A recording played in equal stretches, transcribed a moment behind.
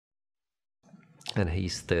and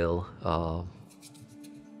he's still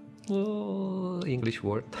English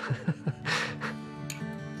word.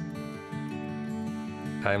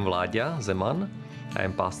 I'm Vláďa Zeman. I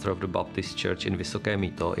am pastor of the Baptist Church in Vysoké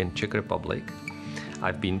Mýto in Czech Republic.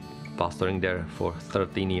 I've been pastoring there for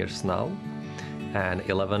 13 years now. And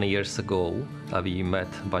 11 years ago, we met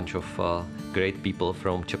a bunch of great people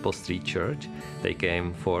from Chapel Street Church. They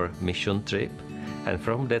came for mission trip. And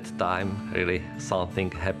from that time, really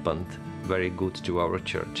something happened very good to our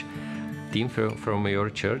church. Team from your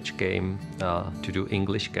church came to do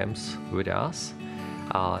English camps with us.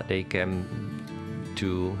 They came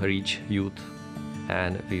to reach youth,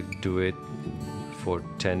 and we do it for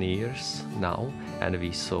 10 years now. And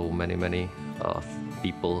we saw many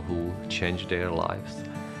people who changed their lives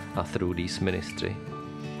through this ministry.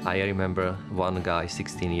 I remember one guy,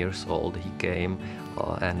 16 years old, he came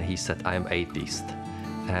and he said, "I am atheist."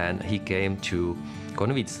 And he came to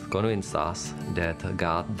convince us that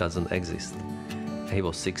God doesn't exist. He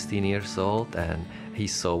was 16 years old and he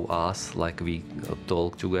saw us, like we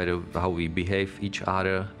talk together, how we behave each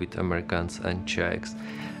other with Americans and Czechs.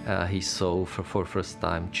 He saw for first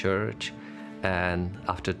time church, and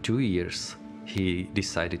after 2 years he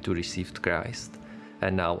decided to receive Christ,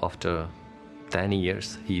 and now after 10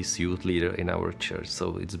 years he's youth leader in our church,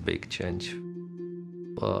 so it's a big change.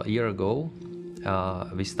 A year ago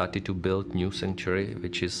we started to build new sanctuary,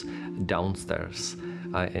 which is downstairs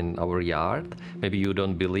in our yard. Maybe you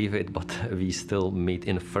don't believe it, but we still meet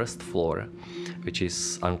in first floor, which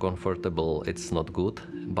is uncomfortable, it's not good,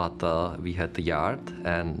 but we had the yard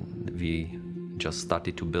and we just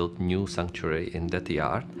started to build new sanctuary in that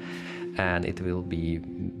yard, and it will be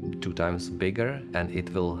 2 times bigger, and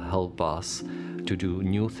it will help us to do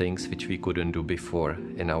new things which we couldn't do before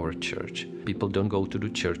in our church. People don't go to the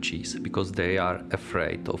churches because they are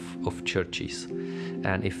afraid of churches.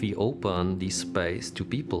 And if we open this space to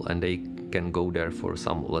people and they can go there for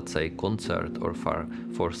some, let's say, concert or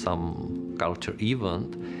for some culture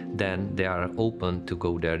event, then they are open to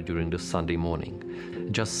go there during the Sunday morning.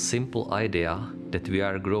 Just simple idea that we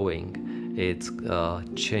are growing. It's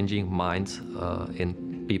changing minds in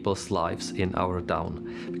people's lives in our town.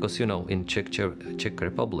 Because, you know, in Czech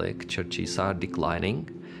Republic, churches are declining,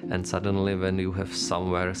 and suddenly when you have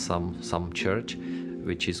somewhere some church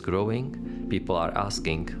which is growing, people are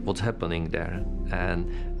asking what's happening there. And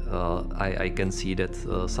I can see that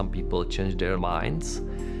some people change their minds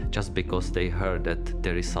just because they heard that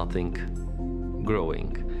there is something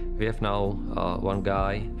growing. We have now one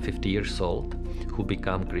guy, 50 years old, who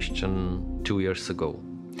became Christian 2 years ago.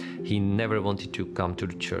 He never wanted to come to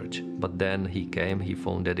the church, but then he came, he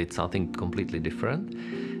found that it's something completely different,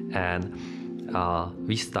 and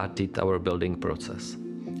we started our building process.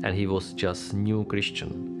 And he was just new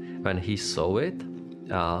Christian. When he saw it,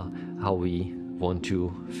 how we want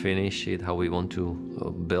to finish it, how we want to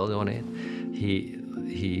build on it,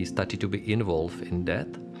 he started to be involved in that.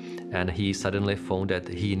 And he suddenly found that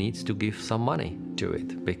he needs to give some money to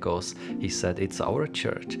it, because he said it's our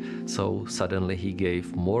church. So suddenly he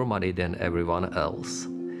gave more money than everyone else.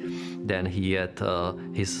 Then he had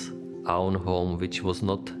his own home, which was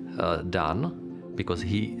not done, because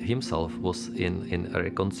he himself was in a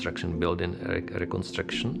reconstruction, building a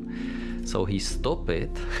reconstruction. So he stopped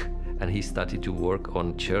it and he started to work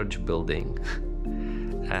on church building.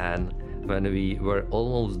 And when we were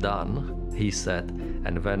almost done, he said,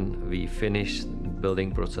 and when we finish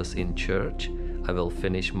building process in church, I will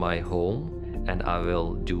finish my home and I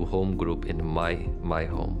will do home group in my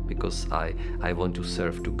home, because I want to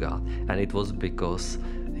serve to God. And it was because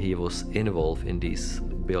he was involved in this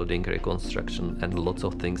building reconstruction, and lots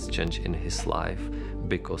of things changed in his life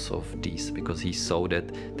because of this, because he saw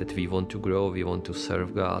that we want to grow, we want to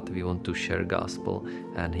serve God, we want to share gospel,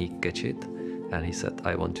 and he catch it. And he said,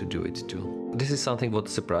 I want to do it too. This is something what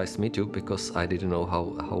surprised me too, because I didn't know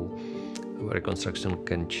how reconstruction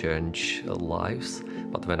can change lives.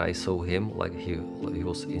 But when I saw him, like he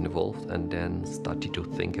was involved and then started to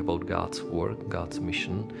think about God's work, God's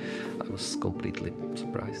mission, I was completely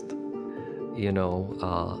surprised. You know,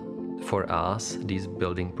 for us, this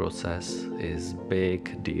building process is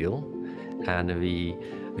big deal, and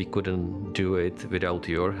we couldn't do it without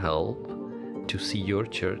your help. To see your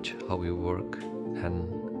church, how we work and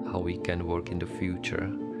how we can work in the future.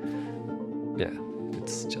 Yeah,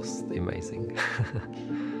 it's just amazing.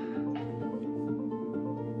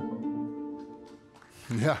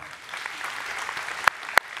 Yeah.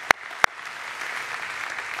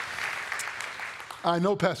 I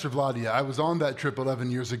know Pastor Vladia. I was on that trip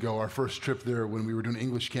 11 years ago, our first trip there when we were doing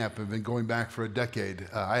English camp. I've been going back for a decade.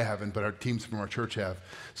 I haven't, but our teams from our church have,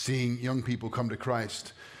 seeing young people come to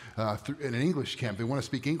Christ. in an English camp. They want to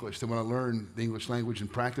speak English. They want to learn the English language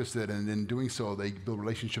and practice it, and in doing so, they build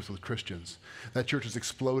relationships with Christians. That church is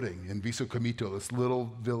exploding in Visokemito, this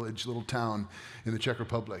little village, little town in the Czech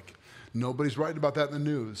Republic. Nobody's writing about that in the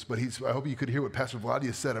news, but I hope you could hear what Pastor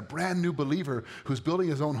Vladia said. A brand new believer who's building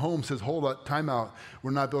his own home says, hold up, time out.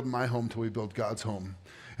 We're not building my home till we build God's home.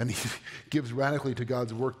 And he gives radically to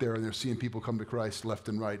God's work there, and they're seeing people come to Christ left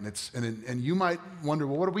and right. And you might wonder,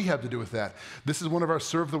 well, what do we have to do with that? This is one of our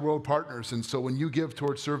Serve the World partners, and so when you give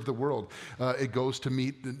towards Serve the World, it goes to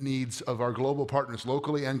meet the needs of our global partners,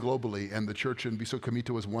 locally and globally, and the church in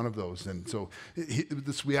Visokemito is one of those. And so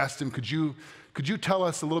we asked him, could you tell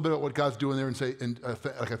us a little bit about what God's doing there and say,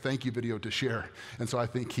 like a thank you video to share? And so I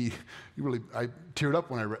think I teared up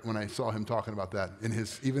when I saw him talking about that in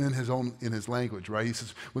his language, right? He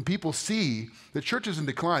says, when people see the church is in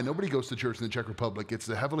decline, nobody goes to church in the Czech Republic. It's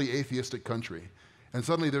a heavily atheistic country. And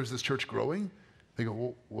suddenly there's this church growing. They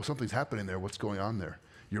go, well, something's happening there. What's going on there?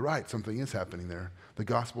 You're right, something is happening there. The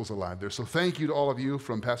gospel's alive there. So thank you to all of you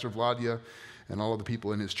from Pastor Vladia and all of the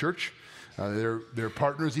people in his church. They're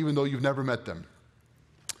partners, even though you've never met them.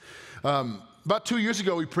 About 2 years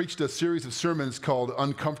ago, we preached a series of sermons called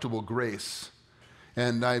Uncomfortable Grace.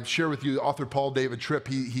 And I share with you author Paul David Tripp.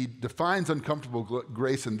 He defines uncomfortable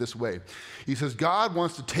grace in this way. He says, God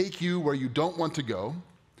wants to take you where you don't want to go,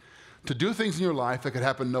 to do things in your life that could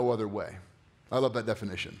happen no other way. I love that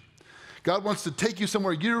definition. God wants to take you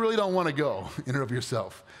somewhere you really don't want to go in and of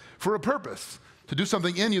yourself for a purpose, to do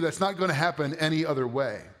something in you that's not going to happen any other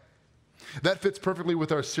way. That fits perfectly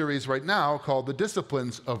with our series right now called The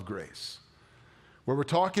Disciplines of Grace, where we're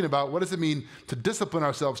talking about what does it mean to discipline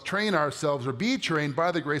ourselves, train ourselves, or be trained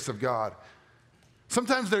by the grace of God.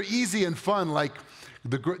 Sometimes they're easy and fun, like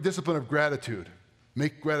the discipline of gratitude.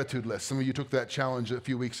 Make gratitude lists. Some of you took that challenge a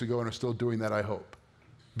few weeks ago and are still doing that, I hope.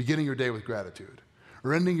 Beginning your day with gratitude,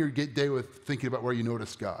 or ending your day with thinking about where you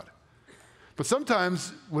noticed God. But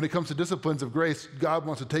sometimes when it comes to disciplines of grace, God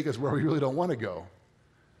wants to take us where we really don't want to go,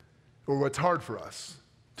 or what's hard for us,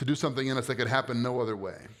 to do something in us that could happen no other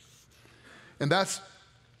way. And that's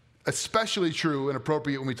especially true and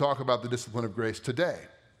appropriate when we talk about the discipline of grace today.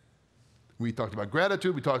 We talked about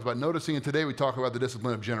gratitude, we talked about noticing, and today we talk about the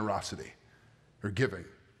discipline of generosity, or giving.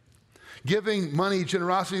 Giving, money,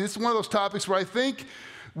 generosity, this is one of those topics where I think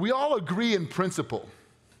we all agree in principle.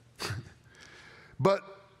 But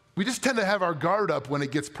we just tend to have our guard up when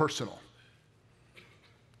it gets personal,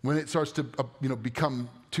 when it starts to become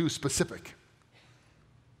too specific.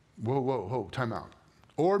 Whoa, time out.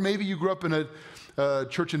 Or maybe you grew up in a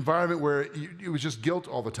church environment where it was just guilt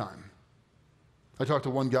all the time. I talked to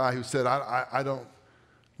one guy who said, I don't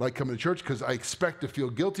like coming to church because I expect to feel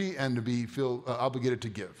guilty and to feel obligated to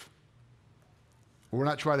give. We're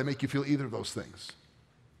not trying to make you feel either of those things.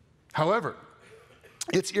 However,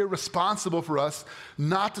 it's irresponsible for us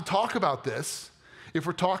not to talk about this if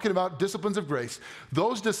we're talking about disciplines of grace,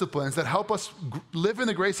 those disciplines that help us live in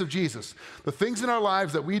the grace of Jesus, the things in our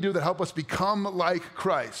lives that we do that help us become like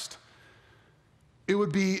Christ. It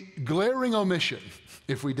would be glaring omission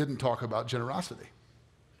if we didn't talk about generosity.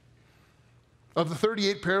 Of the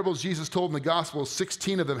 38 parables Jesus told in the Gospels,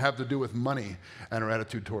 16 of them have to do with money and our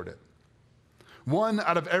attitude toward it. 1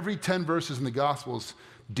 out of every 10 verses in the Gospels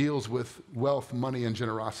deals with wealth, money, and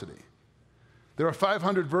generosity. There are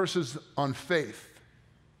 500 verses on faith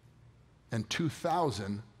and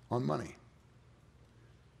 2,000 on money.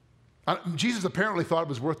 Jesus apparently thought it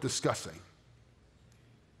was worth discussing.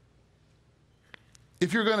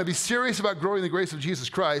 If you're going to be serious about growing the grace of Jesus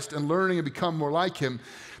Christ and learning and become more like him,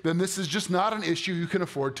 then this is just not an issue you can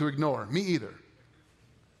afford to ignore. Me either.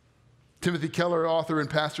 Timothy Keller, author and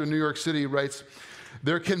pastor in New York City, writes,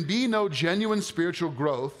 "There can be no genuine spiritual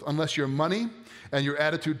growth unless your money and your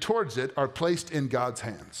attitude towards it are placed in God's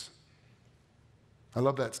hands." I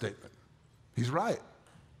love that statement. He's right.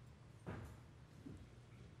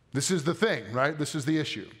 This is the thing, right? This is the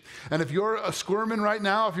issue. And if you're squirming right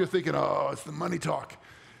now, if you're thinking, oh, it's the money talk,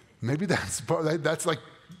 maybe that's like,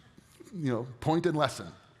 point and lesson.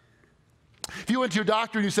 If you went to your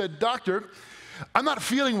doctor and you said, "Doctor, I'm not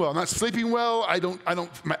feeling well. I'm not sleeping well.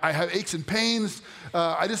 I have aches and pains.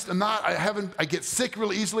 I get sick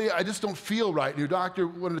really easily. I just don't feel right." And your doctor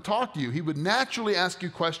wanted to talk to you. He would naturally ask you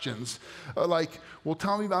questions like, "Well,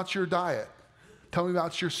 tell me about your diet. Tell me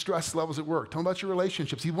about your stress levels at work. Tell me about your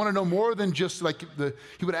relationships." He'd want to know more than just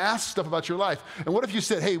he would ask stuff about your life. And what if you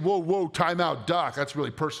said, "Hey, whoa, time out, doc, that's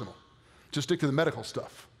really personal. Just stick to the medical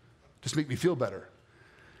stuff. Just make me feel better."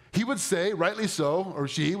 He would say, rightly so, or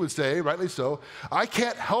she would say, rightly so, "I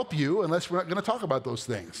can't help you unless we're not going to talk about those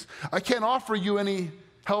things. I can't offer you any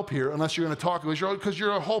help here unless you're going to talk because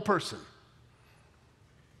you're a whole person."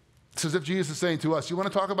 It's as if Jesus is saying to us, you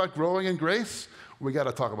want to talk about growing in grace? We got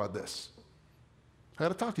to talk about this. I got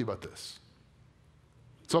to talk to you about this.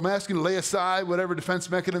 So I'm asking you to lay aside whatever defense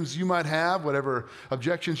mechanisms you might have, whatever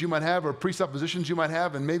objections you might have, or presuppositions you might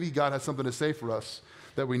have, and maybe God has something to say for us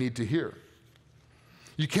that we need to hear.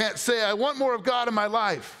 You can't say, I want more of God in my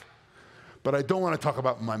life, but I don't want to talk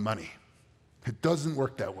about my money. It doesn't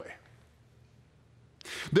work that way.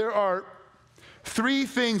 There are 3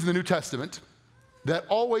 things in the New Testament that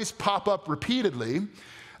always pop up repeatedly.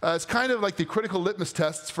 It's kind of like the critical litmus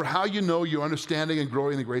tests for how you know you're understanding and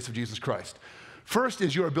growing in the grace of Jesus Christ. First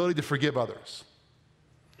is your ability to forgive others.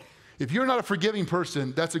 If you're not a forgiving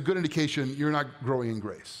person, that's a good indication you're not growing in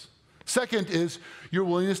grace. Second is your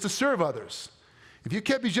willingness to serve others. If you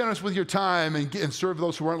can't be generous with your time and serve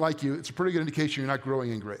those who aren't like you, it's a pretty good indication you're not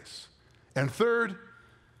growing in grace. And third,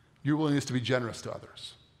 your willingness to be generous to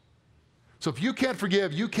others. So if you can't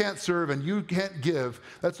forgive, you can't serve, and you can't give,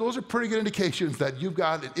 those are pretty good indications that you've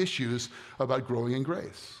got issues about growing in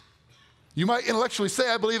grace. You might intellectually say,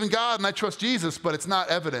 I believe in God and I trust Jesus, but it's not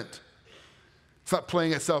evident. It's not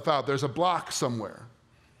playing itself out. There's a block somewhere.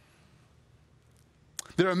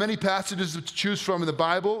 There are many passages to choose from in the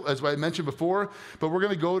Bible, as I mentioned before, but we're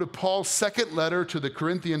going to go to Paul's second letter to the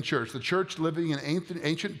Corinthian church, the church living in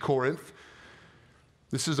ancient Corinth.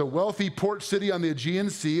 This is a wealthy port city on the Aegean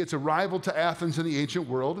Sea. It's a rival to Athens in the ancient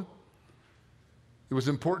world. It was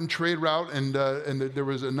an important trade route, and there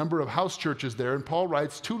was a number of house churches there. And Paul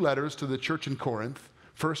writes 2 letters to the church in Corinth,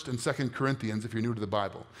 1st and 2nd Corinthians, if you're new to the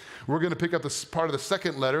Bible. We're going to pick up this part of the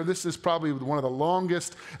second letter. This is probably one of the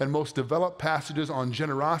longest and most developed passages on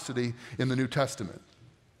generosity in the New Testament.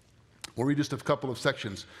 We'll read just a couple of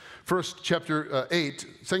sections. First, chapter 8,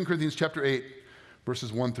 2 Corinthians chapter 8,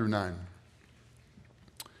 verses 1 through 9.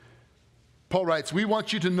 Paul writes, we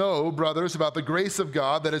want you to know, brothers, about the grace of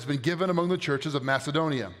God that has been given among the churches of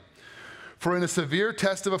Macedonia. For in a severe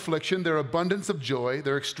test of affliction, their abundance of joy,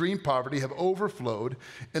 their extreme poverty have overflowed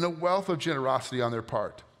in a wealth of generosity on their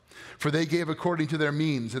part. For they gave according to their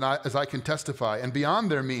means, and as I can testify, and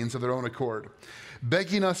beyond their means of their own accord,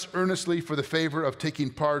 begging us earnestly for the favor of taking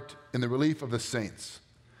part in the relief of the saints.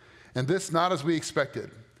 And this not as we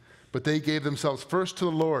expected, but they gave themselves first to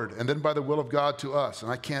the Lord, and then by the will of God to us. And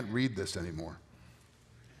I can't read this anymore.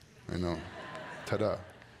 I know. Ta-da.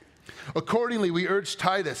 Accordingly, we urged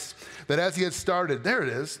Titus that as he had started, there it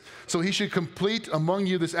is, so he should complete among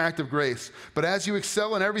you this act of grace. But as you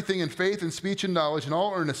excel in everything in faith and speech and knowledge and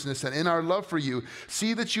all earnestness and in our love for you,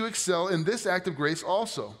 see that you excel in this act of grace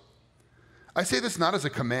also. I say this not as a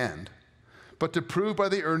command, but to prove by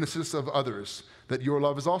the earnestness of others that your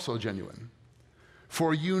love is also genuine.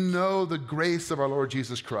 For you know the grace of our Lord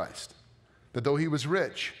Jesus Christ, that though he was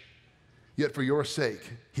rich, yet for your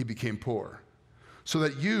sake he became poor, so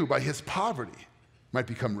that you, by his poverty, might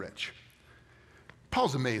become rich.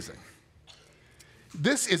 Paul's amazing.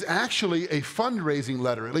 This is actually a fundraising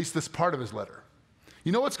letter, at least this part of his letter.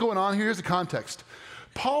 You know what's going on here? Here's the context.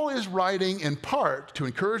 Paul is writing in part to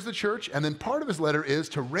encourage the church, and then part of his letter is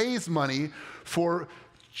to raise money for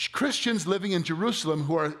Christians living in Jerusalem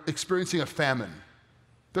who are experiencing a famine.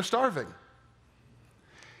 They're starving.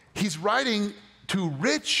 He's writing to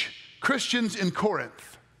rich Christians in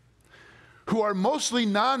Corinth who are mostly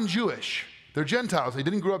non-Jewish. They're Gentiles. They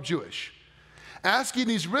didn't grow up Jewish. Asking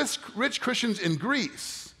these rich Christians in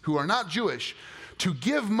Greece who are not Jewish to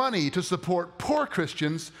give money to support poor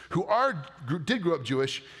Christians who did grow up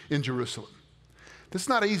Jewish in Jerusalem. This is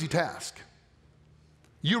not an easy task.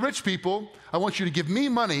 You rich people, I want you to give me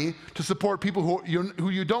money to support people who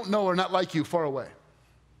you don't know or not like you far away.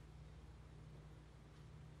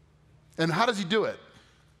 And how does he do it?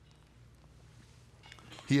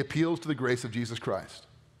 He appeals to the grace of Jesus Christ.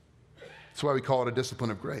 That's why we call it a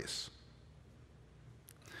discipline of grace.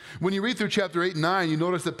 When you read through chapter 8 and 9, you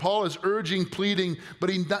notice that Paul is urging, pleading,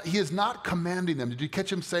 but he is not commanding them. Did you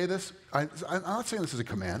catch him say this? I'm not saying this is a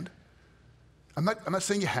command. I'm not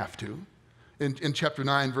saying you have to. In chapter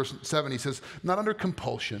 9, verse 7, he says, not under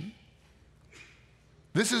compulsion.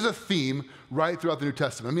 This is a theme right throughout the New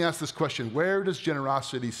Testament. Let me ask this question. Where does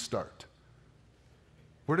generosity start?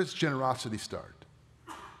 Where does generosity start?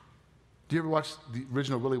 Do you ever watch the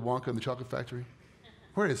original Willy Wonka and the Chocolate Factory?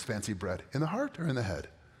 Where is fancy bread? In the heart or in the head?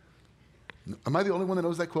 Am I the only one that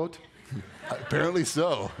knows that quote? Apparently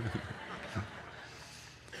so.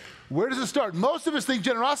 Where does it start? Most of us think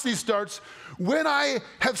generosity starts when I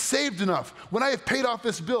have saved enough, when I have paid off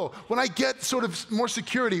this bill, when I get sort of more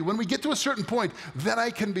security, when we get to a certain point, then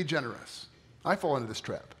I can be generous. I fall into this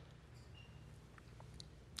trap.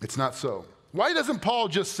 It's not so. Why doesn't Paul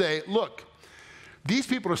just say, look, these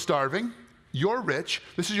people are starving, you're rich,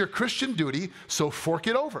 this is your Christian duty, so fork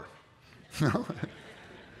it over. No.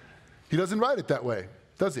 He doesn't write it that way,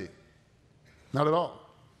 does he? Not at all.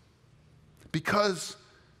 Because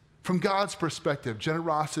from God's perspective,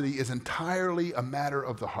 generosity is entirely a matter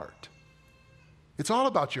of the heart. It's all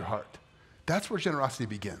about your heart. That's where generosity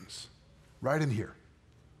begins, right in here.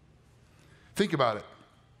 Think about it.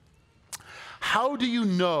 How do you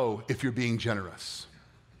know if you're being generous?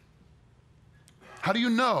 How do you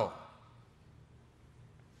know?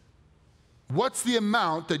 What's the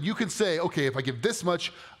amount that you can say, okay, if I give this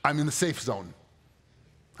much, I'm in the safe zone.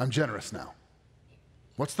 I'm generous now.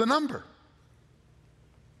 What's the number?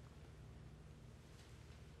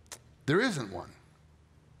 There isn't one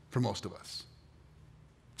for most of us.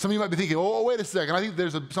 Some of you might be thinking, oh, wait a second. I think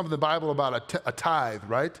there's something in the Bible about a tithe,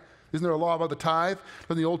 right? Isn't there a law about the tithe?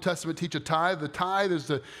 Doesn't the Old Testament teach a tithe? The tithe is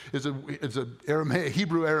a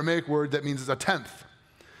Hebrew Aramaic word that means it's a tenth.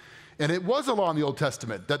 And it was a law in the Old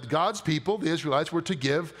Testament that God's people, the Israelites, were to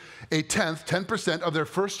give a tenth, 10% of their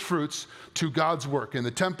first fruits to God's work in the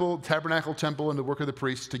temple, tabernacle temple, and the work of the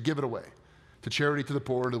priests, to give it away, to charity to the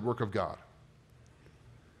poor and to the work of God.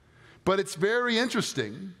 But it's very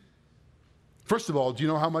interesting. First of all, do you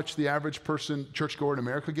know how much the average person, churchgoer in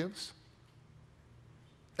America gives?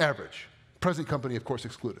 Average. Present company, of course,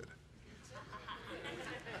 excluded.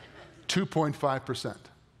 2.5%.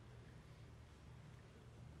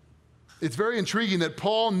 It's very intriguing that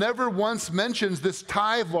Paul never once mentions this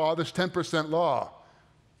tithe law, this 10% law.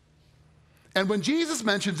 And when Jesus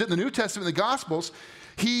mentions it in the New Testament, in the Gospels,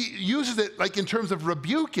 he uses it like in terms of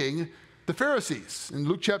rebuking the Pharisees. In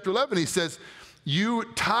Luke chapter 11, he says, you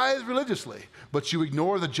tithe religiously, but you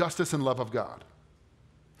ignore the justice and love of God.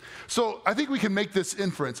 So I think we can make this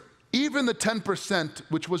inference. Even the 10%,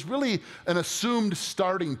 which was really an assumed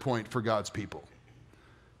starting point for God's people,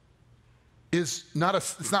 is not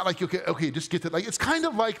it's not like, okay, just get that. Like, it's kind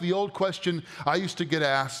of like the old question I used to get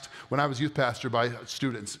asked when I was youth pastor by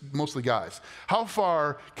students, mostly guys. How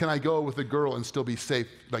far can I go with a girl and still be safe,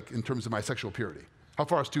 like in terms of my sexual purity? How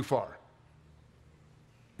far is too far?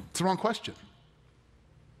 It's the wrong question.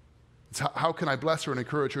 It's how can I bless her and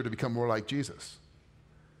encourage her to become more like Jesus?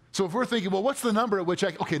 So if we're thinking, well, what's the number at which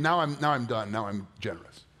now I'm done, now I'm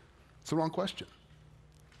generous? It's the wrong question.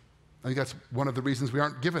 I think that's one of the reasons we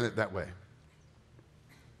aren't given it that way.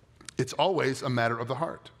 It's always a matter of the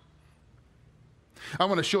heart. I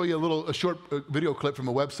want to show you a short video clip from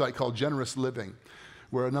a website called Generous Living,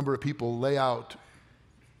 where a number of people lay out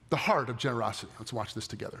the heart of generosity. Let's watch this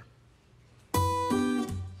together.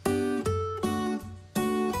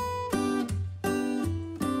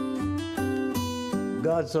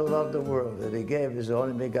 God so loved the world that he gave his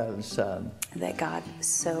only begotten Son. That God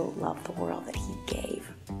so loved the world that he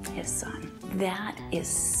gave his Son. That is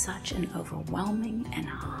such an overwhelming and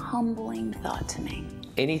humbling thought to me.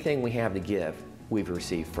 Anything we have to give, we've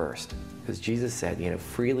received first. Because Jesus said,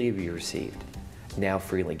 freely have you received, now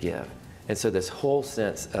freely give. And so this whole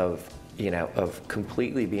sense of, of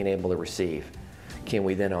completely being able to receive, can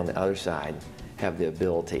we then on the other side have the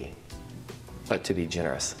ability to be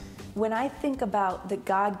generous? When I think about that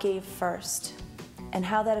God gave first and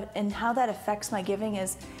how that affects my giving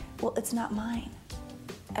is, well, it's not mine.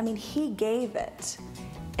 I mean, he gave it,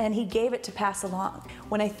 and he gave it to pass along.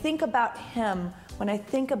 When I think about him,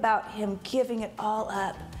 giving it all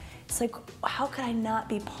up, it's like, how could I not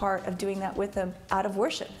be part of doing that with him out of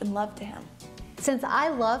worship and love to him? Since I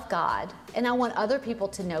love God and I want other people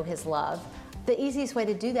to know his love, the easiest way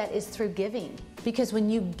to do that is through giving. Because when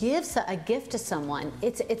you give a gift to someone,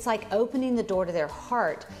 it's like opening the door to their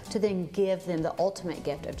heart to then give them the ultimate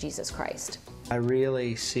gift of Jesus Christ. I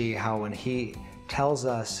really see how when he tells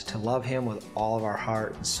us to love him with all of our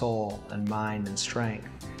heart and soul and mind and strength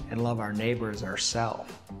and love our neighbor as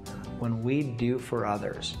ourselves, when we do for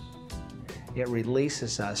others, it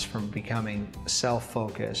releases us from becoming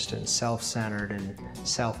self-focused and self-centered and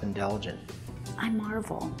self-indulgent. I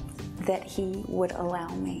marvel that he would allow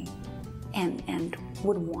me and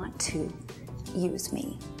would want to use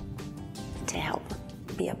me to help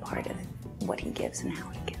be a part of what he gives and how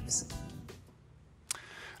he gives.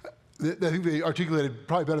 I think they articulated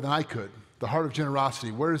probably better than I could. The heart of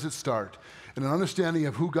generosity, where does it start? And an understanding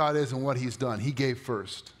of who God is and what he's done. He gave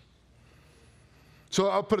first. So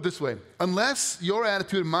I'll put it this way. Unless your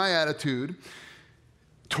attitude and my attitude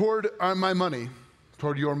toward my money,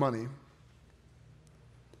 toward your money,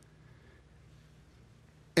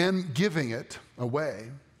 and giving it away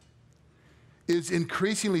is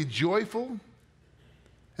increasingly joyful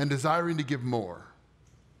and desiring to give more,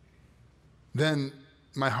 then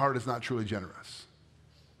my heart is not truly generous.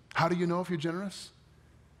 How do you know if you're generous?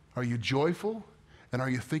 Are you joyful? And are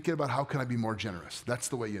you thinking about how can I be more generous? That's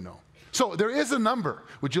the way you know. So there is a number.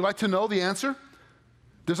 Would you like to know the answer?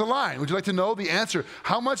 There's a line. Would you like to know the answer?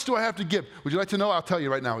 How much do I have to give? Would you like to know? I'll tell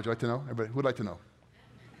you right now. Would you like to know? Everybody, who would like to know?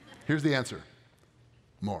 Here's the answer.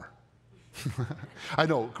 More. I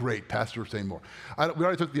know, great, Pastor saying more. We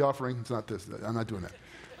already took the offering. It's not this. I'm not doing that.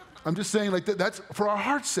 I'm just saying like that's for our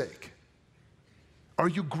heart's sake. Are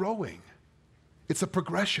you growing? It's a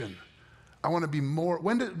progression. I want to be more.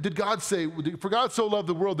 When did God say, for God so loved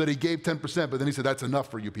the world that he gave 10%, but then he said, that's enough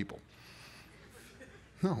for you people?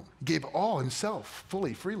 No, he gave all himself,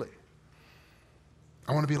 fully, freely.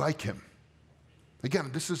 I want to be like him.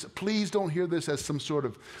 Again, please don't hear this as some sort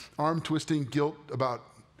of arm-twisting guilt about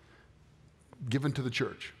giving to the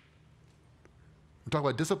church. We're talking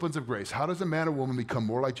about disciplines of grace. How does a man or woman become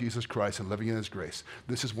more like Jesus Christ and living in his grace?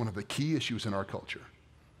 This is one of the key issues in our culture.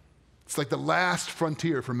 It's like the last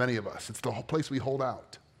frontier for many of us. It's the whole place we hold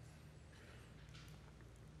out.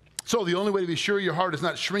 So the only way to be sure your heart is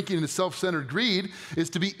not shrinking into self-centered greed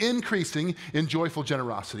is to be increasing in joyful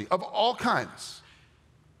generosity of all kinds.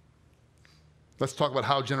 Let's talk about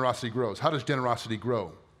how generosity grows. How does generosity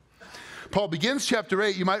grow? Paul begins chapter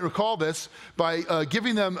 8, you might recall this, by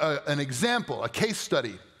giving them an example, a case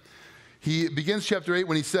study. He begins chapter 8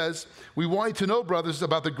 when he says, we want you to know, brothers,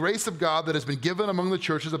 about the grace of God that has been given among the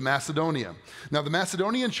churches of Macedonia. Now, the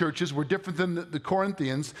Macedonian churches were different than the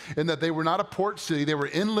Corinthians in that they were not a port city. They were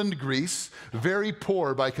inland Greece, very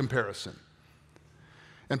poor by comparison.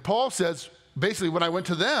 And Paul says, basically, when I went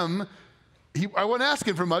to them, I wasn't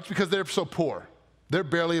asking for much because they're so poor. They're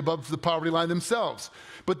barely above the poverty line themselves.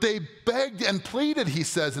 But they begged and pleaded, he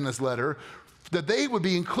says in his letter, that they would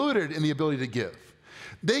be included in the ability to give.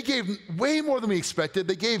 They gave way more than we expected.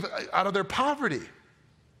 They gave out of their poverty.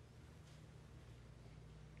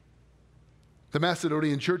 The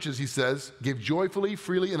Macedonian churches, he says, gave joyfully,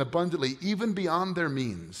 freely, and abundantly, even beyond their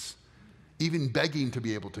means, even begging to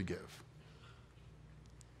be able to give.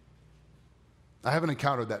 I haven't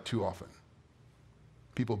encountered that too often.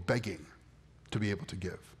 People begging to be able to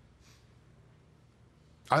give.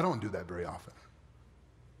 I don't do that very often.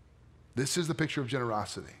 This is the picture of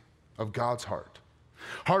generosity, of God's heart.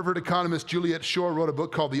 Harvard economist Juliet Shore wrote a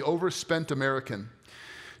book called The Overspent American.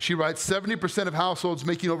 She writes, 70% of households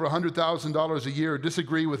making over $100,000 a year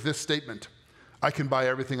disagree with this statement: I can buy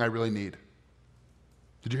everything I really need.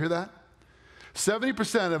 Did you hear that?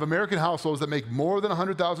 70% of American households that make more than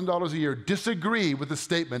 $100,000 a year disagree with the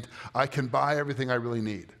statement, I can buy everything I really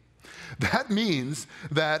need. That means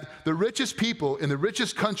that the richest people in the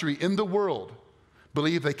richest country in the world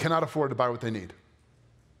believe they cannot afford to buy what they need.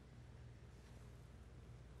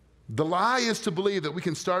 The lie is to believe that we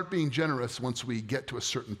can start being generous once we get to a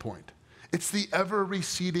certain point. It's the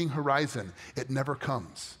ever-receding horizon. It never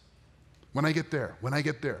comes. When I get there, when I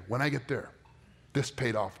get there, when I get there, this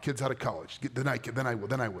paid off, kids out of college, then I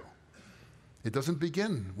will. It doesn't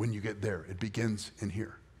begin when you get there. It begins in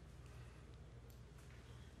here.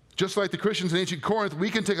 Just like the Christians in ancient Corinth, we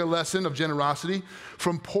can take a lesson of generosity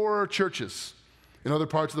from poorer churches in other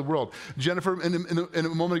parts of the world. Jennifer, in a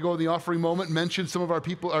moment ago in the offering moment, mentioned some of our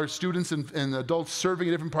people, our students and adults serving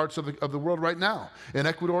in different parts of the world right now. In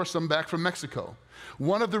Ecuador, some back from Mexico.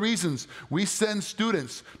 One of the reasons we send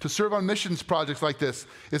students to serve on missions projects like this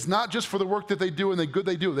is not just for the work that they do and the good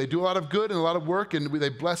they do. They do a lot of good and a lot of work, and they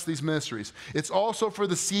bless these ministries. It's also for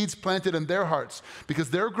the seeds planted in their hearts,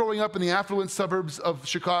 because they're growing up in the affluent suburbs of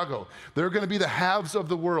Chicago. They're going to be the haves of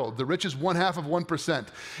the world, the richest 1/2 of 1%.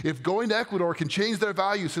 If going to Ecuador can change their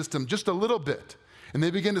value system just a little bit, and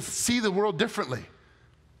they begin to see the world differently,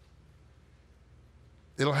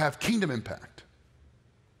 it'll have kingdom impact.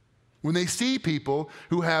 When they see people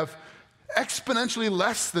who have exponentially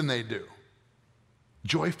less than they do,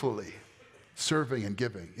 joyfully serving and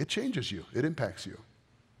giving, it changes you. It impacts you.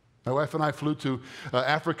 My wife and I flew to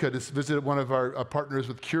Africa to visit one of our partners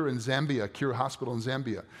with Cure in Zambia, Cure Hospital in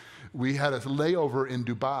Zambia. We had a layover in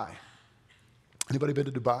Dubai. Anybody been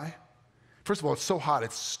to Dubai? First of all, it's so hot,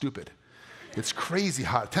 it's stupid. It's crazy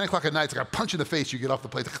hot. 10 o'clock at night, it's like a punch in the face. You get off the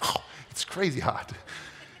plane, it's crazy hot.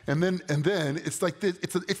 And then it's like this,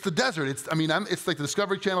 it's the desert. It's like the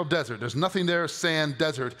Discovery Channel desert. There's nothing there, sand,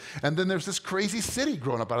 desert. And then there's this crazy city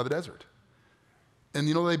growing up out of the desert. And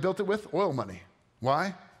you know what they built it with? Oil money.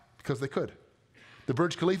 Why? Because they could. The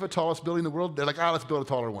Burj Khalifa, tallest building in the world, they're like, let's build a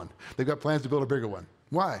taller one. They've got plans to build a bigger one.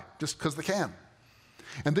 Why? Just because they can.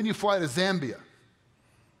 And then you fly to Zambia,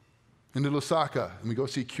 into Lusaka, and we go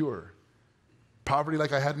see Cure. Poverty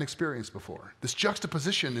like I hadn't experienced before. This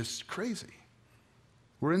juxtaposition is crazy.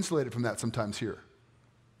 We're insulated from that sometimes here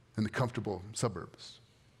in the comfortable suburbs.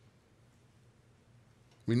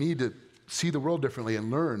 We need to see the world differently and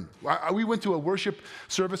learn. We went to a worship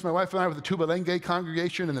service, my wife and I, with the Tubalenge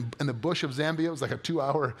congregation in the bush of Zambia. It was like a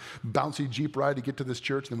 2-hour bouncy Jeep ride to get to this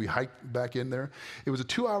church, and then we hiked back in there. It was a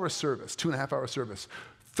 2-hour service, 2.5-hour service.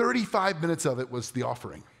 35 minutes of it was the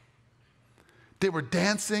offering. They were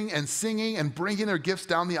dancing and singing and bringing their gifts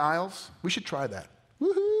down the aisles. We should try that.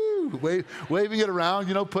 Woohoo! Waving it around,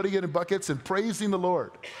 putting it in buckets and praising the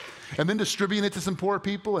Lord. And then distributing it to some poor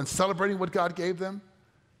people and celebrating what God gave them.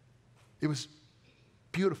 It was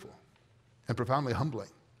beautiful and profoundly humbling.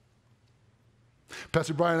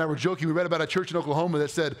 Pastor Brian and I were joking. We read about a church in Oklahoma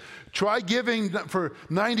that said, try giving for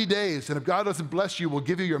 90 days, and if God doesn't bless you, we'll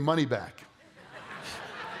give you your money back.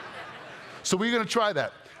 So we're going to try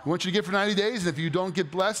that. We want you to give for 90 days, and if you don't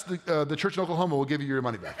get blessed, the church in Oklahoma will give you your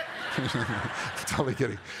money back. Totally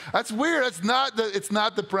kidding. That's weird. It's not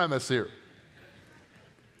the premise here.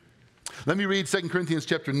 Let me read 2 Corinthians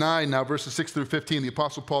chapter 9 now, verses 6 through 15. The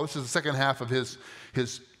Apostle Paul, this is the second half of his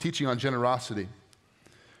teaching on generosity,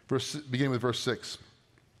 beginning with verse 6.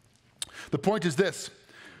 The point is this: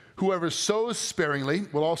 whoever sows sparingly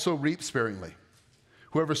will also reap sparingly.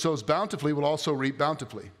 Whoever sows bountifully will also reap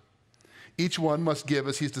bountifully. Each one must give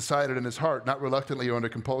as he's decided in his heart, not reluctantly or under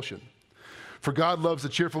compulsion. For God loves a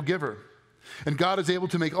cheerful giver. And God is able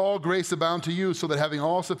to make all grace abound to you, so that having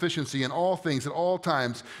all sufficiency in all things at all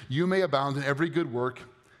times, you may abound in every good work.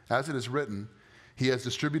 As it is written, he has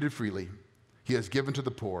distributed freely, he has given to the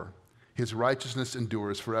poor, his righteousness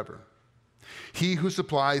endures forever. He who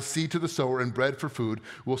supplies seed to the sower and bread for food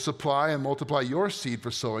will supply and multiply your seed for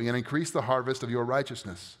sowing and increase the harvest of your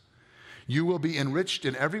righteousness. You will be enriched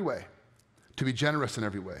in every way, to be generous in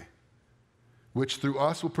every way, which through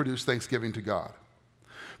us will produce thanksgiving to God.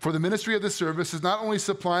 For the ministry of this service is not only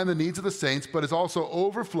supplying the needs of the saints, but is also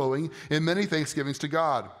overflowing in many thanksgivings to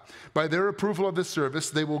God. By their approval of this service,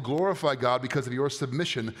 they will glorify God because of your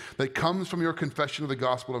submission that comes from your confession of the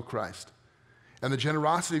gospel of Christ, and the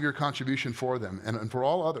generosity of your contribution for them and for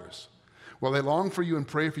all others, while they long for you and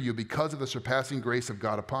pray for you because of the surpassing grace of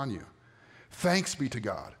God upon you. Thanks be to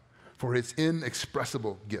God for his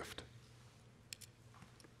inexpressible gift.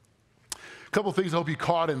 A couple things I hope you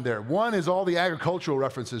caught in there. One is all the agricultural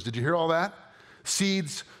references. Did you hear all that?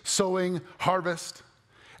 Seeds, sowing, harvest.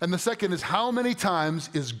 And the second is, how many times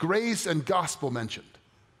is grace and gospel mentioned?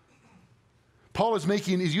 Paul is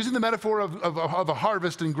using the metaphor of a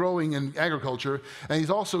harvest and growing in agriculture, and he's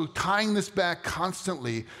also tying this back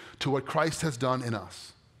constantly to what Christ has done in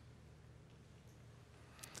us.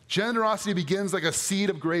 Generosity begins like a seed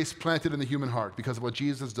of grace planted in the human heart because of what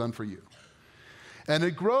Jesus has done for you. And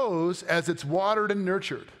it grows as it's watered and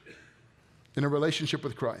nurtured in a relationship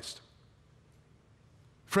with Christ.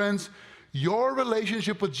 Friends, your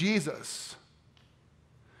relationship with Jesus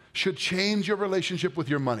should change your relationship with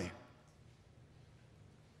your money.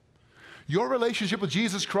 Your relationship with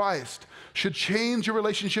Jesus Christ should change your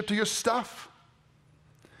relationship to your stuff.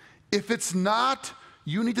 If it's not,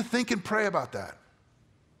 you need to think and pray about that.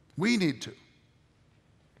 We need to.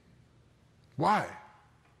 Why?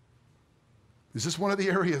 Is this one of the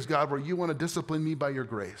areas, God, where you want to discipline me by your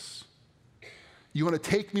grace? You want to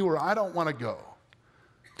take me where I don't want to go,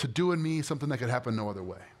 to do in me something that could happen no other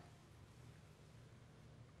way?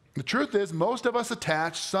 The truth is, most of us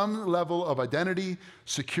attach some level of identity,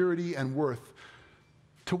 security, and worth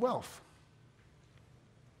to wealth.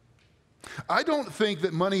 I don't think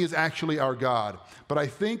that money is actually our God, but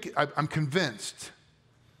I'm convinced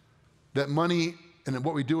that money and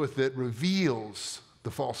what we do with it reveals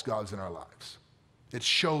the false gods in our lives. It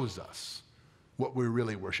shows us what we're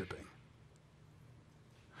really worshiping.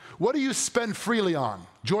 What do you spend freely on,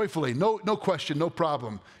 joyfully? No question, no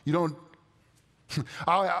problem. You don't.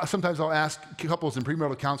 Sometimes I'll ask couples in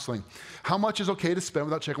premarital counseling, how much is okay to spend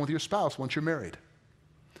without checking with your spouse once you're married?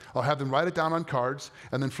 I'll have them write it down on cards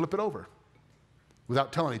and then flip it over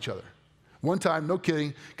without telling each other. One time, no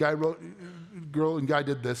kidding, girl and guy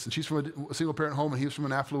did this, and she's from a single parent home, and he was from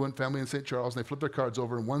an affluent family in St. Charles, and they flipped their cards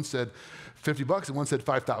over, and one said $50 and one said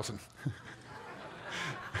 $5,000.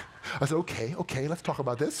 I said, okay, let's talk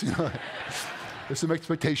about this. There's some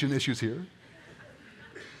expectation issues here.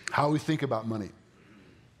 How we think about money.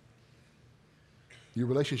 Your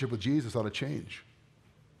relationship with Jesus ought to change.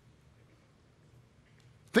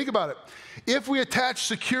 Think about it. If we attach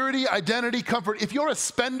security, identity, comfort, if you're a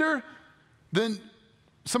spender, then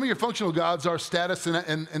some of your functional gods are status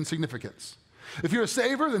and significance. If you're a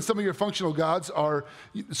saver, then some of your functional gods are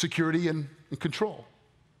security and control.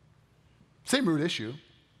 Same root issue.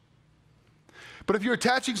 But if you're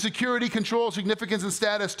attaching security, control, significance, and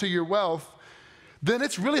status to your wealth, then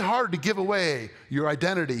it's really hard to give away your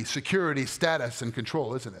identity, security, status, and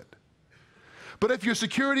control, isn't it? But if your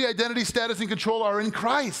security, identity, status, and control are in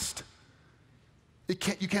Christ, you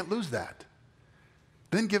can't lose that.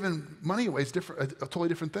 Then giving money away is different, a totally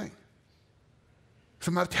different thing. So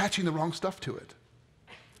I'm not attaching the wrong stuff to it.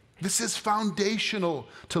 This is foundational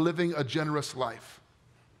to living a generous life.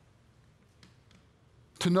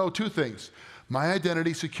 To know two things. My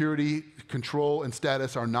identity, security, control, and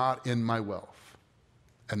status are not in my wealth.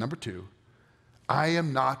 And number two, I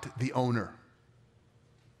am not the owner.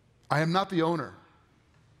 I am not the owner.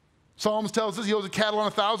 Psalms tells us he owns a cattle on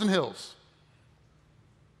 1,000 hills.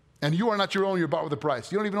 And you are not your own, you're bought with a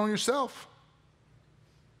price. You don't even own yourself.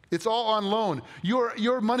 It's all on loan.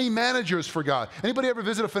 You're money managers for God. Anybody ever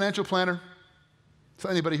visit a financial planner? Is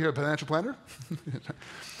anybody here a financial planner?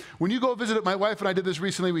 When you go visit it, my wife and I did this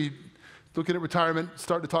recently. We looking at retirement,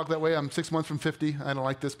 started to talk that way. I'm 6 months from 50. I don't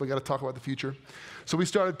like this, but I got to talk about the future. So we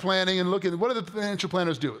started planning and looking. What do the financial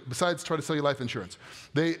planners do besides try to sell you life insurance?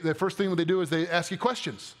 The first thing they do is they ask you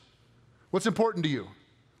questions. What's important to you?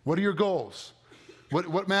 What are your goals?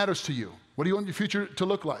 What matters to you? What do you want your future to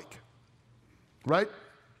look like? Right?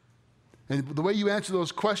 And the way you answer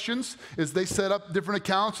those questions is they set up different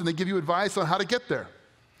accounts and they give you advice on how to get there.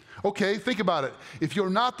 Okay, think about it. If you're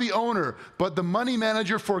not the owner, but the money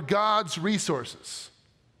manager for God's resources,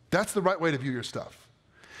 that's the right way to view your stuff.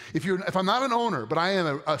 If I'm not an owner, but I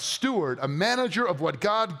am a steward, a manager of what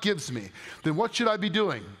God gives me, then what should I be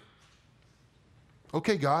doing?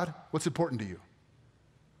 Okay, God, what's important to you?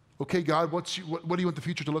 Okay, God, what do you want the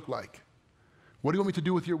future to look like? What do you want me to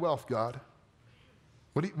do with your wealth, God?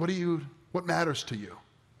 What matters to you?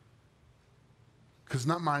 Because it's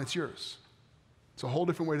not mine, it's yours. It's a whole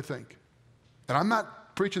different way to think. And I'm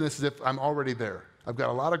not preaching this as if I'm already there. I've got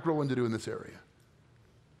a lot of growing to do in this area.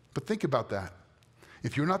 But think about that.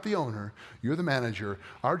 If you're not the owner, you're the manager,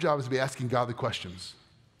 our job is to be asking God the questions.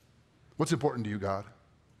 What's important to you, God?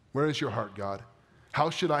 Where is your heart, God? How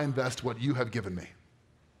should I invest what you have given me?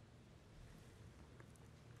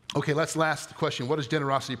 Okay, last question. What does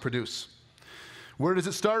generosity produce? Where does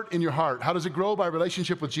it start? In your heart. How does it grow? By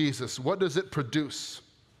relationship with Jesus. What does it produce?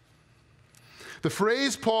 The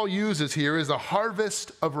phrase Paul uses here is a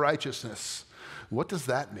harvest of righteousness. What does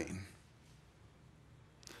that mean?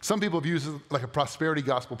 Some people have used it like a prosperity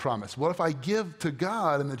gospel promise. Well, if I give to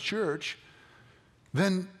God and the church,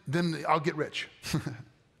 then I'll get rich.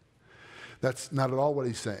 That's not at all what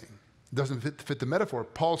he's saying. It doesn't fit the metaphor.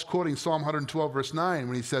 Paul's quoting Psalm 112, verse 9,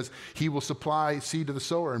 when he says, he will supply seed to the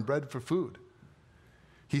sower and bread for food.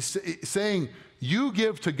 He's saying, you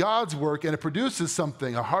give to God's work and it produces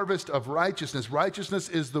something, a harvest of righteousness. Righteousness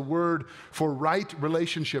is the word for right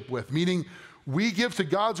relationship with, meaning we give to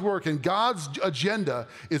God's work and God's agenda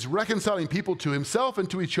is reconciling people to himself and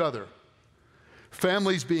to each other.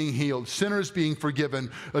 Families being healed, sinners being forgiven,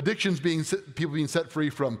 addictions people being set free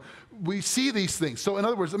from. We see these things. So in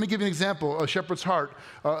other words, let me give you an example. Shepherd's Heart,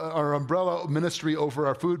 our umbrella ministry over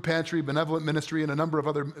our food pantry, benevolent ministry, and a number of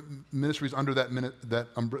other ministries under that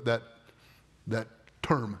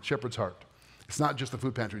term, Shepherd's Heart. It's not just the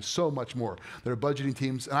food pantry, so much more. There are budgeting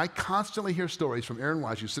teams, and I constantly hear stories from Aaron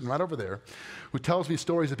Wise, who's sitting right over there, who tells me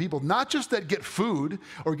stories of people, not just that get food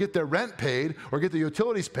or get their rent paid or get their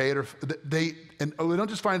utilities paid, or they don't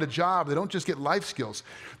just find a job, they don't just get life skills,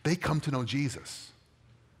 they come to know Jesus.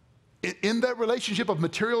 In that relationship of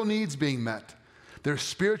material needs being met, their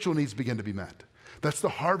spiritual needs begin to be met. That's the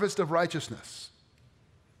harvest of righteousness.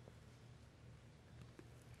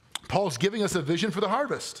 Paul's giving us a vision for the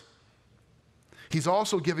harvest. He's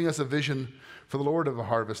also giving us a vision for the Lord of the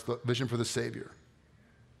harvest, the vision for the Savior.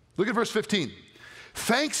 Look at verse 15.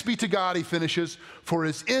 Thanks be to God, he finishes, for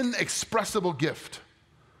his inexpressible gift.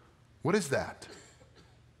 What is that?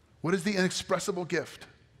 What is the inexpressible gift?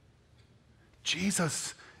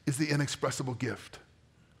 Jesus is the inexpressible gift.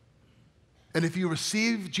 And if you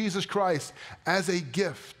receive Jesus Christ as a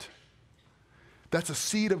gift, that's a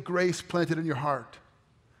seed of grace planted in your heart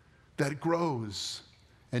that grows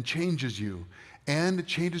and changes you and it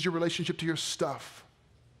changes your relationship to your stuff.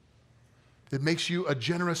 It makes you a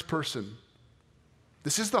generous person.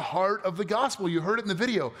 This is the heart of the gospel. You heard it in the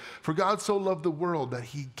video. For God so loved the world that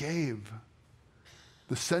he gave.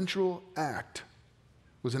 The central act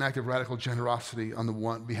was an act of radical generosity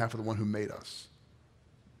on behalf of the one who made us.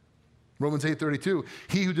 Romans 8:32,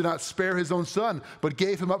 he who did not spare his own son, but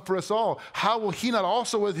gave him up for us all, how will he not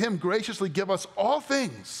also with him graciously give us all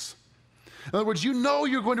things? In other words, you know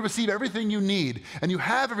you're going to receive everything you need, and you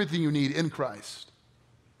have everything you need in Christ.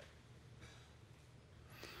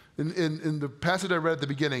 In the passage I read at the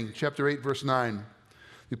beginning, chapter 8, verse 9,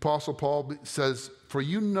 the Apostle Paul says, for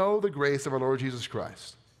you know the grace of our Lord Jesus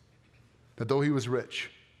Christ, that though he was rich,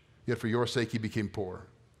 yet for your sake he became poor,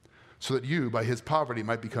 so that you, by his poverty,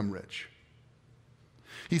 might become rich.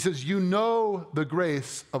 He says, you know the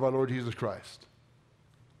grace of our Lord Jesus Christ.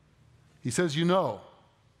 He says, you know.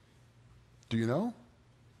 Do you know?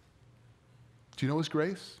 Do you know his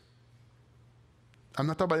grace? I'm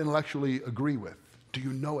not talking about intellectually agree with. Do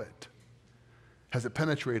you know it? Has it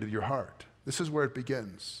penetrated your heart? This is where it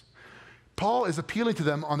begins. Paul is appealing to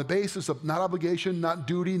them on the basis of not obligation, not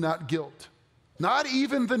duty, not guilt, not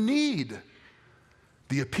even the need.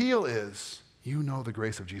 The appeal is, you know the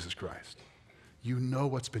grace of Jesus Christ. You know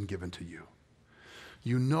what's been given to you.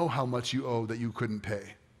 You know how much you owe that you couldn't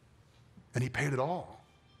pay. And he paid it all.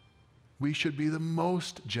 We should be the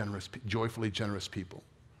most generous, joyfully generous people.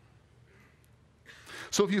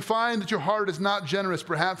 So if you find that your heart is not generous,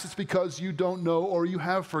 perhaps it's because you don't know or you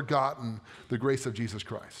have forgotten the grace of Jesus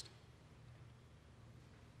Christ.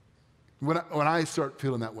 When I start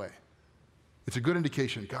feeling that way, it's a good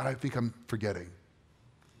indication, God, I think I'm forgetting.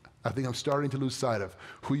 I think I'm starting to lose sight of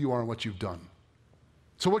who you are and what you've done.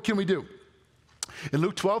 So what can we do? In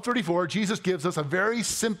Luke 12:34, Jesus gives us a very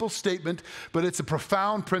simple statement, but it's a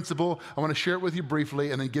profound principle. I want to share it with you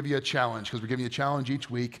briefly and then give you a challenge, because we're giving you a challenge each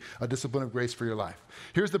week, a discipline of grace for your life.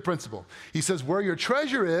 Here's the principle. He says, where your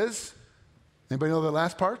treasure is, anybody know the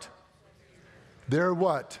last part? There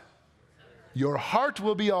what? Your heart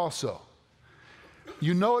will be also.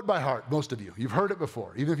 You know it by heart, most of you. You've heard it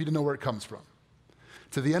before, even if you didn't know where it comes from.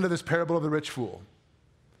 To the end of this parable of the rich fool.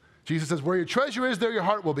 Jesus says, where your treasure is, there your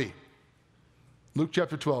heart will be. Luke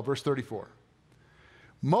chapter 12, verse 34.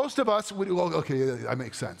 Most of us would, well, okay, that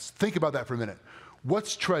makes sense. Think about that for a minute.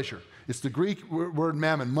 What's treasure? It's the Greek word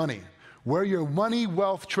mammon, money. Where your money,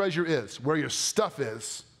 wealth, treasure is, where your stuff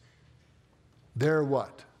is, there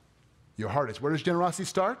what? Your heart is. Where does generosity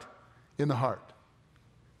start? In the heart.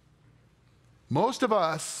 Most of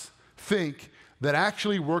us think that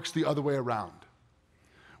actually works the other way around.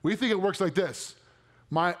 We think it works like this.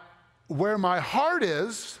 Where my heart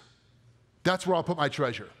is, that's where I'll put my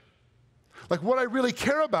treasure. Like what I really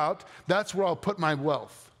care about, that's where I'll put my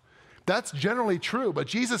wealth. That's generally true, but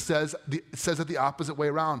Jesus says it the opposite way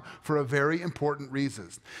around for a very important reason.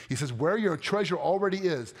 He says, where your treasure already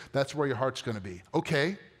is, that's where your heart's going to be.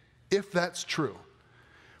 Okay, if that's true,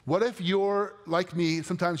 what if you're like me,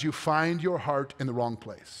 sometimes you find your heart in the wrong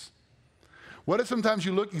place? What if sometimes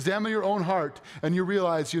you examine your own heart and you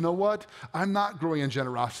realize, you know what? I'm not growing in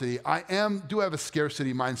generosity. I do have a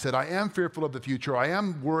scarcity mindset. I am fearful of the future. I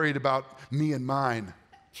am worried about me and mine.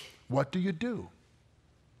 What do you do?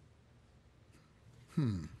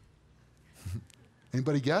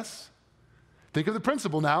 Anybody guess? Think of the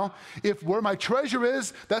principle now. If where my treasure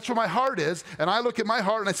is, that's where my heart is, and I look at my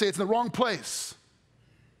heart and I say it's in the wrong place,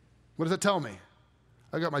 what does that tell me?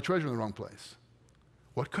 I got my treasure in the wrong place.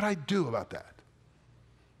 What could I do about that?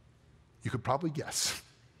 You could probably guess.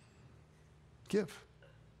 Give.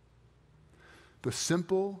 The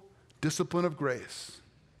simple discipline of grace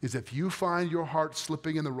is if you find your heart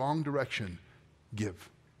slipping in the wrong direction, give.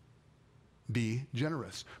 Be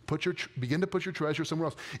generous. Begin to put your treasure somewhere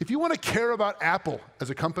else. If you want to care about Apple as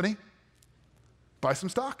a company, buy some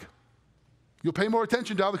stock. You'll pay more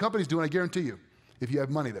attention to how the company's doing, I guarantee you, if you have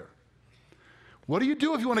money there. What do you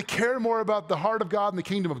do if you want to care more about the heart of God and the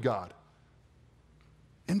kingdom of God?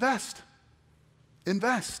 Invest.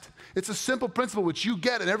 Invest. It's a simple principle which you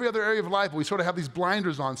get in every other area of life, but we sort of have these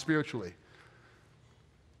blinders on spiritually.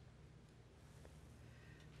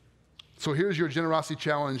 So here's your generosity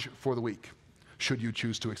challenge for the week, should you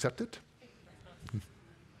choose to accept it.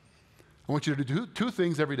 I want you to do two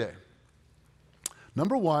things every day.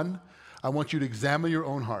 Number one, I want you to examine your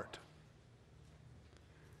own heart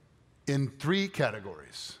in 3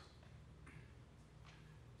 categories.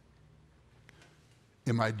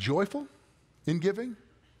 Am I joyful in giving?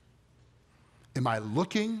 Am I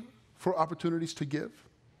looking for opportunities to give?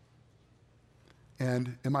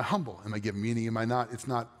 And am I humble? Am I giving? Meaning, am I not?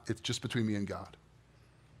 It's just between me and God.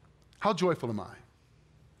 How joyful am I?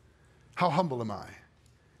 How humble am I?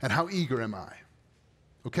 And how eager am I?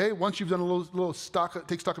 Okay, once you've done a little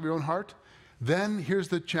take stock of your own heart, then here's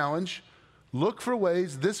the challenge. Look for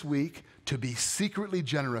ways this week to be secretly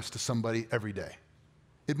generous to somebody every day.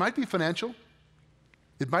 It might be financial.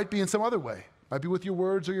 It might be in some other way. It might be with your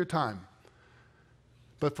words or your time.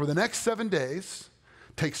 But for the next 7 days,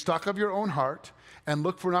 take stock of your own heart and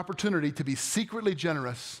look for an opportunity to be secretly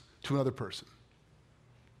generous to another person.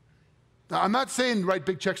 Now, I'm not saying write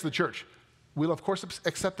big checks to the church. We'll, of course,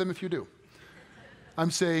 accept them if you do.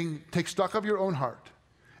 I'm saying take stock of your own heart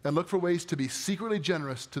and look for ways to be secretly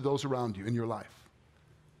generous to those around you in your life.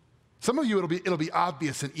 Some of you, it'll be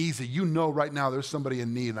obvious and easy. You know right now there's somebody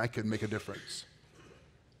in need and I could make a difference.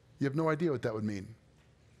 You have no idea what that would mean.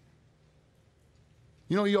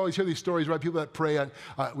 You know, you always hear these stories, right? People that pray.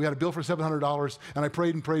 We had a bill for $700, and I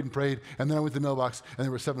prayed and prayed and prayed, and then I went to the mailbox, and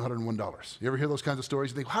there was $701. You ever hear those kinds of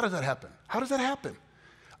stories? You think, how does that happen? How does that happen?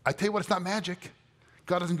 I tell you what, it's not magic.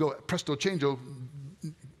 God doesn't go presto changeo,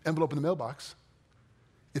 envelope in the mailbox.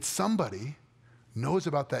 It's somebody knows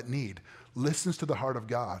about that need, listens to the heart of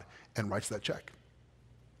God, and writes that check.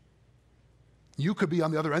 You could be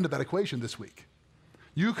on the other end of that equation this week.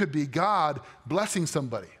 You could be God blessing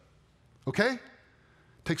somebody, okay?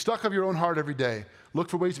 Take stock of your own heart every day. Look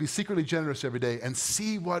for ways to be secretly generous every day and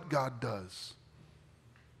see what God does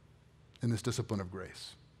in this discipline of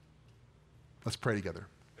grace. Let's pray together.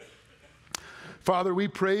 Father, we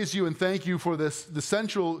praise you and thank you for this. The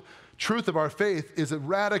central truth of our faith is a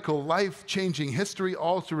radical, life-changing,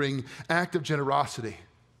 history-altering act of generosity.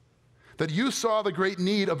 That you saw the great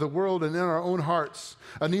need of the world and in our own hearts,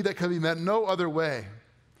 a need that can be met no other way.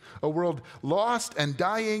 A world lost and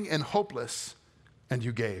dying and hopeless, and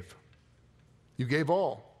you gave. You gave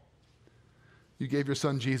all. You gave your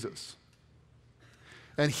son Jesus.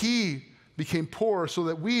 And he became poor so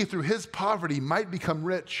that we, through his poverty, might become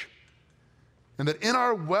rich. And that in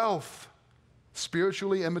our wealth,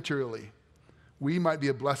 spiritually and materially, we might be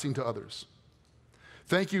a blessing to others.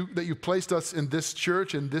 Thank you that you placed us in this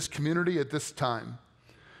church, in this community at this time.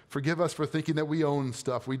 Forgive us for thinking that we own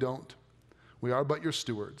stuff. We don't. We are but your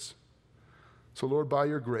stewards. So Lord, by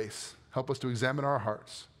your grace, help us to examine our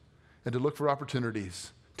hearts and to look for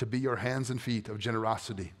opportunities to be your hands and feet of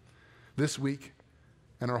generosity this week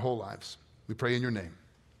and our whole lives. We pray in your name.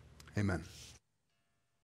 Amen.